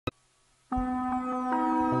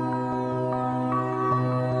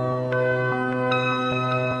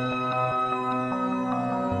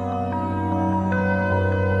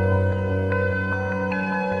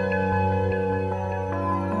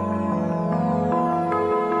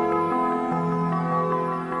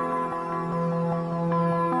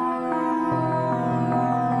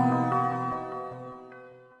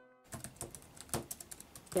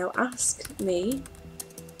know, ask me.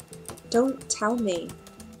 Don't tell me.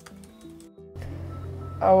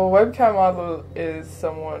 Our webcam model is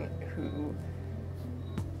someone who...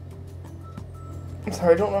 I'm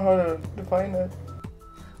sorry, I don't know how to define it.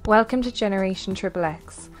 Welcome to Generation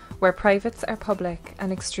XXX, where privates are public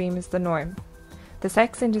and extreme is the norm. The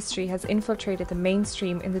sex industry has infiltrated the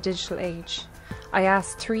mainstream in the digital age. I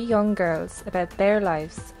asked 3 young girls about their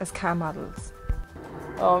lives as cam models.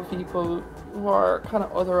 Of people who are kind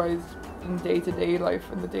of otherized in day-to-day life,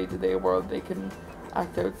 in the day-to-day world, they can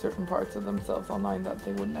act out certain parts of themselves online that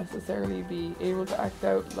they wouldn't necessarily be able to act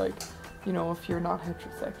out, like, you know, if you're not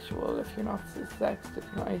heterosexual, if you're not cis-sexed, if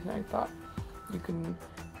you're not anything like that. You can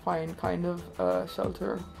find kind of a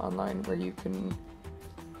shelter online where you can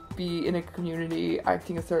be in a community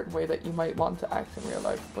acting a certain way that you might want to act in real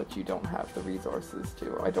life, but you don't have the resources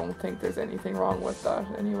to. I don't think there's anything wrong with that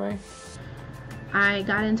anyway. I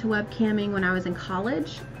got into webcamming when I was in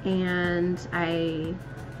college, and I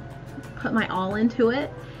put my all into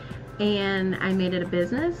it, and I made it a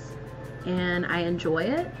business, and I enjoy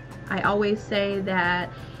it. I always say that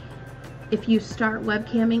if you start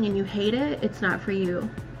webcamming and you hate it, it's not for you,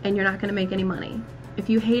 and you're not going to make any money. If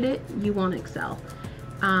you hate it, you won't excel,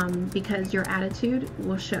 because your attitude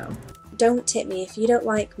will show. Don't tip me if you don't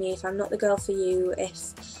like me, if I'm not the girl for you,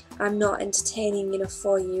 if I'm not entertaining enough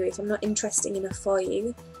for you, if I'm not interesting enough for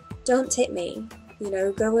you. Don't tip me. You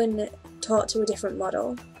know, go and talk to a different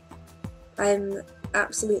model. I'm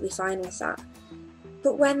absolutely fine with that.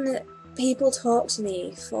 But when people talk to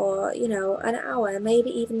me for, you know, an hour,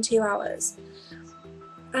 maybe even 2 hours,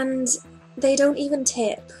 and they don't even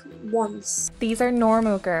tip once. These are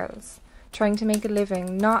normal girls, trying to make a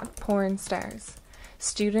living, not porn stars.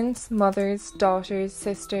 Students, mothers, daughters,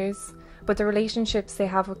 sisters, but the relationships they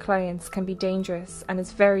have with clients can be dangerous and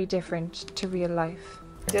is very different to real life.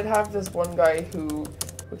 I did have this one guy who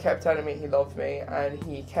kept telling me he loved me, and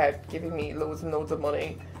he kept giving me loads and loads of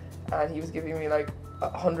money, and he was giving me like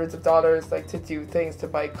hundreds of dollars, like to do things, to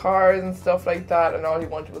buy cars and stuff like that, and all he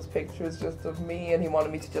wanted was pictures just of me, and he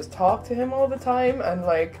wanted me to just talk to him all the time. And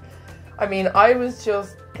like, I mean, I was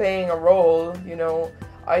just playing a role, you know.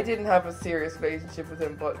 I didn't have a serious relationship with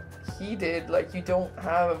him, but he did. Like, you don't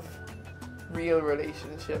have real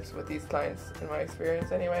relationships with these clients, in my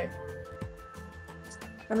experience anyway.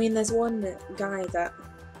 I mean, there's one guy that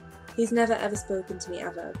he's never ever spoken to me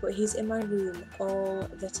ever, but he's in my room all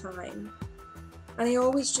the time. And he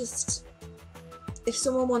always just, if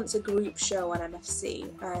someone wants a group show on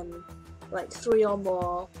MFC, like 3 or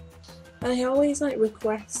more, and he always like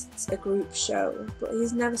requests a group show, but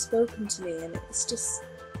he's never spoken to me, and it's just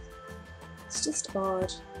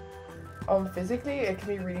odd. Physically it can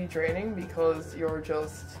be really draining, because you're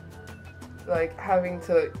just like having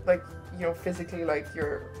to, like, you know, physically, like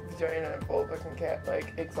your vagina and vulva can get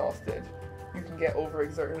like exhausted, you can get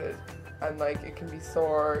overexerted, and like it can be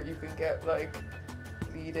sore, you can get like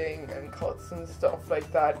bleeding and cuts and stuff like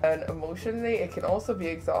that. And emotionally it can also be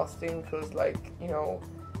exhausting, because like, you know,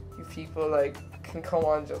 you people like can come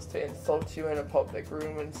on just to insult you in a public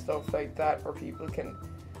room and stuff like that, or people can,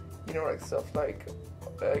 you know, like stuff like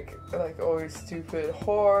oh, you stupid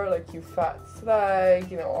whore, like you fat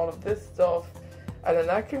slag, you know, all of this stuff. And then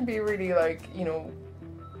that can be really like, you know,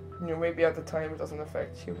 maybe at the time it doesn't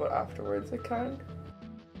affect you, but afterwards it can.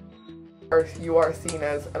 Or you are seen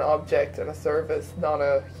as an object and a service, not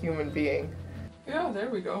a human being. Yeah,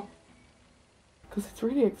 there we go. Because it's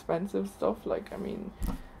really expensive stuff. Like, I mean,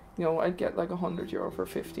 you know, I'd get like €100 for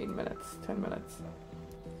 15 minutes, 10 minutes.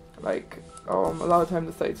 Like, a lot of times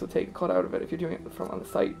the sites will take a cut out of it if you're doing it from on the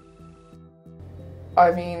site.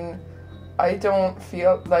 I mean, I don't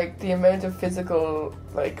feel like the amount of physical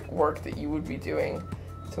like work that you would be doing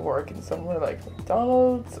to work in somewhere like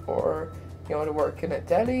McDonald's, or, you know, to work in a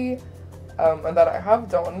deli, and that I have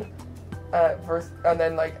done, and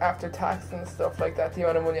then like after tax and stuff like that, the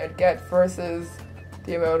amount of money I'd get versus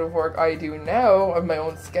the amount of work I do now on my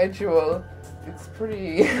own schedule, it's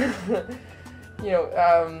pretty you know,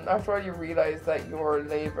 after all you realize that your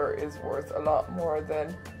labor is worth a lot more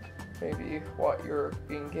than maybe what you're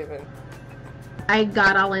being given. I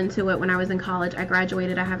got all into it when I was in college. I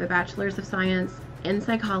graduated. I have a bachelor's of science in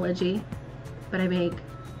psychology, but I make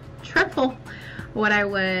triple what I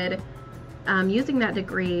would using that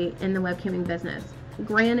degree in the webcamming business.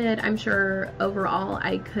 Granted, I'm sure overall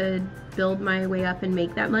I could build my way up and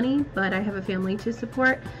make that money, but I have a family to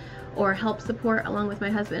support or help support along with my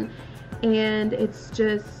husband. And it's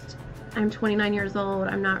just, I'm 29 years old.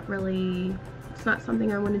 I'm not really, it's not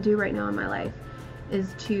something I want to do right now in my life,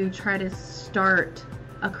 is to try to start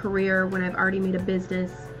a career when I've already made a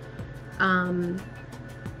business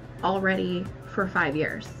already for 5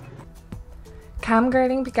 years.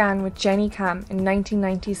 Camgirling began with Jenny Cam in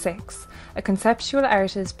 1996, a conceptual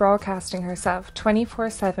artist broadcasting herself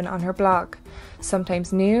 24/7 on her blog,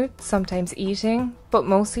 sometimes nude, sometimes eating, but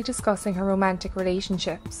mostly discussing her romantic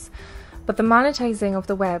relationships. But the monetizing of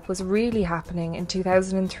the web was really happening in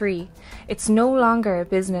 2003. It's no longer a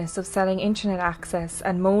business of selling internet access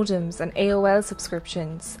and modems and AOL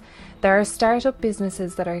subscriptions. There are startup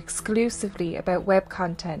businesses that are exclusively about web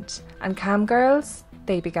content, and Camgirls,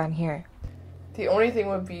 they began here. The only thing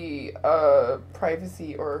would be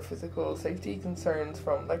privacy or physical safety concerns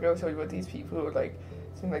from, like I was talking about, these people who like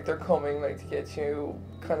seem like they're coming like to get you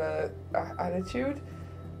kind of attitude.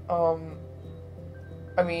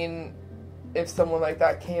 I mean, if someone like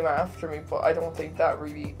that came after me, but I don't think that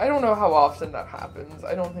really, I don't know how often that happens.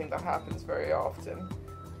 I don't think that happens very often.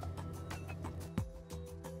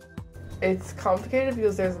 It's complicated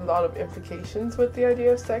because there's a lot of implications with the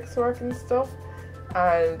idea of sex work and stuff.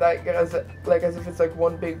 And like as if it's like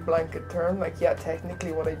one big blanket term, like yeah,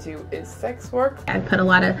 technically what I do is sex work. I put a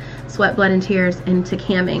lot of sweat, blood, and tears into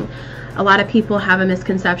camming. A lot of people have a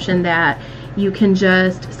misconception that you can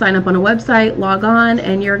just sign up on a website, log on,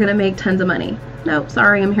 and you're gonna make tons of money. Nope,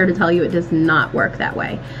 sorry, I'm here to tell you it does not work that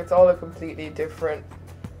way. It's all a completely different,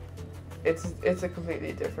 it's a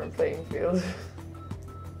completely different playing field.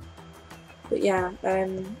 But yeah,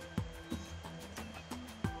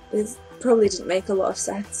 it probably didn't make a lot of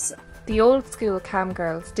sense. The old school cam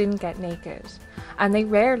girls didn't get naked, and they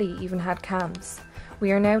rarely even had cams.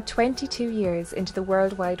 We are now 22 years into the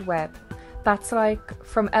World Wide Web. That's like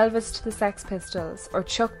from Elvis to the Sex Pistols, or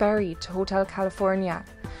Chuck Berry to Hotel California.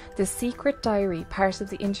 The secret diary part of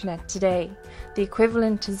the internet today, the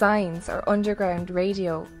equivalent to Zines or underground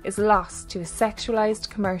radio, is lost to a sexualized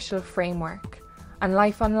commercial framework. And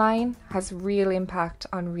life online has real impact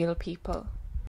on real people.